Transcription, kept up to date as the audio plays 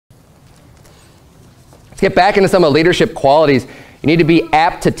Let's get back into some of the leadership qualities. You need to be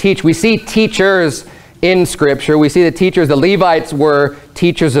apt to teach. We see teachers in Scripture. We see the teachers. The Levites were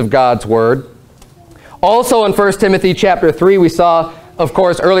teachers of God's Word. Also in 1 Timothy chapter 3, we saw, of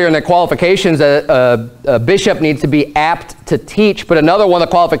course, earlier in the qualifications that a bishop needs to be apt to teach. But another one of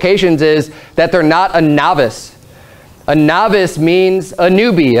the qualifications is that they're not a novice. A novice means a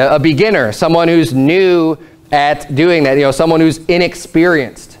newbie, a beginner, someone who's new at doing that, someone who's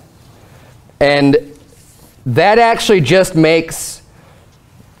inexperienced. And that actually just makes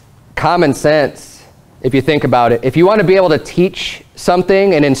common sense if you think about it. If you want to be able to teach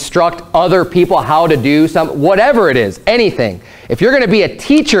something and instruct other people how to do something, whatever it is, anything. If you're going to be a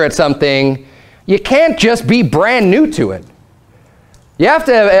teacher at something, you can't just be brand new to it. You have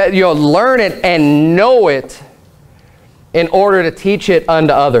to learn it and know it in order to teach it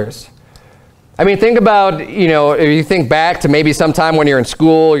unto others. I mean, think about, if you think back to maybe sometime when you're in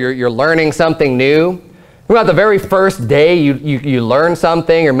school, you're learning something new. Think about the very first day you learn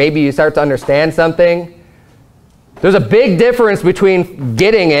something, or maybe you start to understand something. There's a big difference between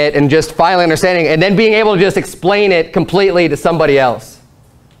getting it and just finally understanding it, and then being able to just explain it completely to somebody else.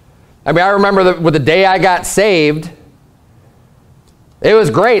 I mean, I remember with the day I got saved, it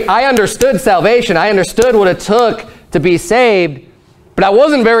was great. I understood salvation. I understood what it took to be saved, but I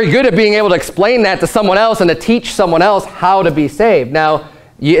wasn't very good at being able to explain that to someone else and to teach someone else how to be saved. Now,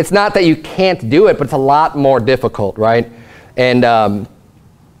 it's not that you can't do it, but it's a lot more difficult, right? And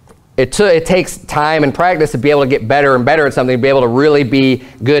it takes time and practice to be able to get better and better at something, to be able to really be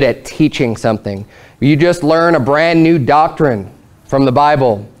good at teaching something. You just learn a brand new doctrine from the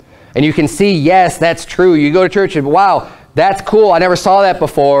Bible, and you can see, yes, that's true. You go to church and, wow, that's cool. I never saw that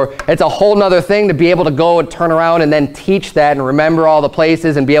before. It's a whole nother thing to be able to go and turn around and then teach that and remember all the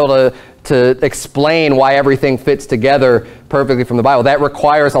places and be able to explain why everything fits together perfectly from the Bible. That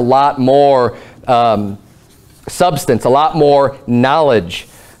requires a lot more substance, a lot more knowledge.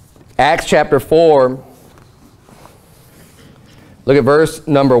 Acts chapter 4, look at verse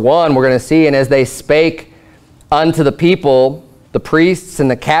number 1. We're going to see, and as they spake unto the people, the priests and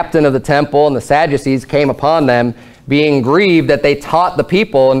the captain of the temple and the Sadducees came upon them, being grieved that they taught the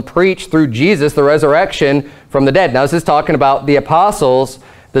people and preached through Jesus the resurrection from the dead. Now this is talking about the apostles,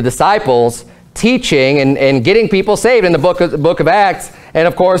 the disciples, teaching and getting people saved in the book of Acts. And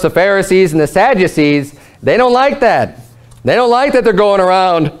of course the Pharisees and the Sadducees, they don't like that. They don't like that they're going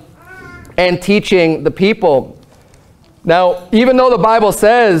around and teaching the people. Now, even though the Bible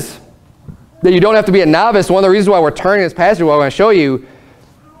says that you don't have to be a novice, one of the reasons why we're turning this passage, what I want to show you,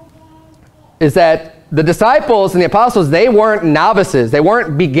 is that the disciples and the apostles, they weren't novices. They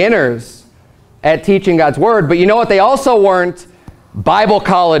weren't beginners at teaching God's Word. But you know what? They also weren't Bible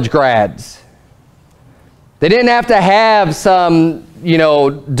college grads. They didn't have to have some,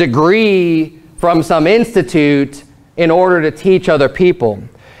 degree from some institute in order to teach other people.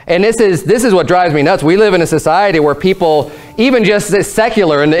 And this is what drives me nuts. We live in a society where people, even just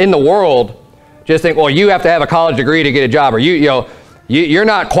secular in the world, just think, well, you have to have a college degree to get a job, or you're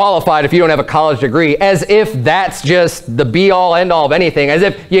not qualified if you don't have a college degree, as if that's just the be-all, end-all of anything, as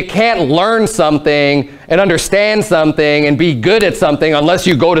if you can't learn something and understand something and be good at something unless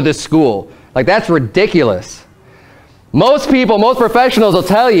you go to this school. Like, that's ridiculous. Most people, most professionals will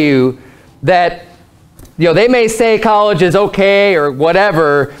tell you that, they may say college is okay or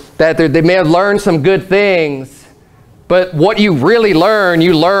whatever, that they may have learned some good things, but what you really learn,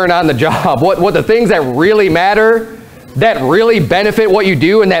 you learn on the job. What the things that really matter, that really benefit what you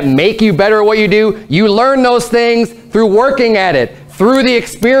do and that make you better at what you do, you learn those things through working at it, through the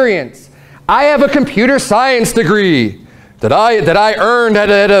experience. I have a computer science degree that I earned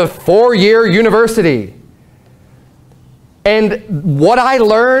at a 4-year university. And what I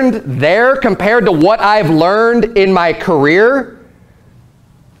learned there compared to what I've learned in my career,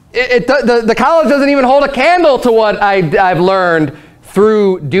 the college doesn't even hold a candle to what I've learned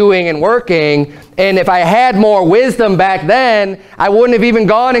through doing and working. And if I had more wisdom back then, I wouldn't have even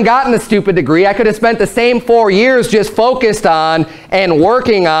gone and gotten the stupid degree. I could have spent the same 4 years just focused on and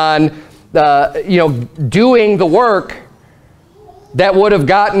working on, doing the work that would have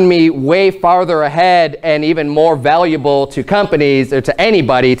gotten me way farther ahead and even more valuable to companies or to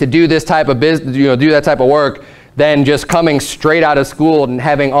anybody to do this type of business, do that type of work, than just coming straight out of school and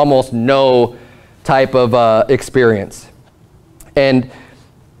having almost no type of experience. And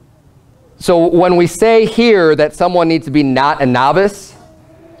so when we say here that someone needs to be not a novice,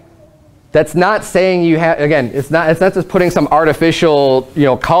 that's not saying you have, again, it's not just putting some artificial,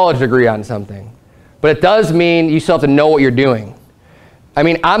 college degree on something. But it does mean you still have to know what you're doing. I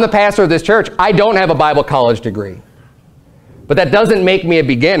mean, I'm the pastor of this church. I don't have a Bible college degree. But that doesn't make me a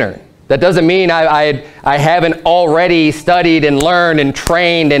beginner. That doesn't mean I haven't already studied and learned and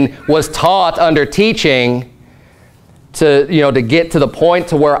trained and was taught under teaching to get to the point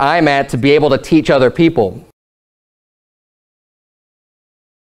to where I'm at to be able to teach other people.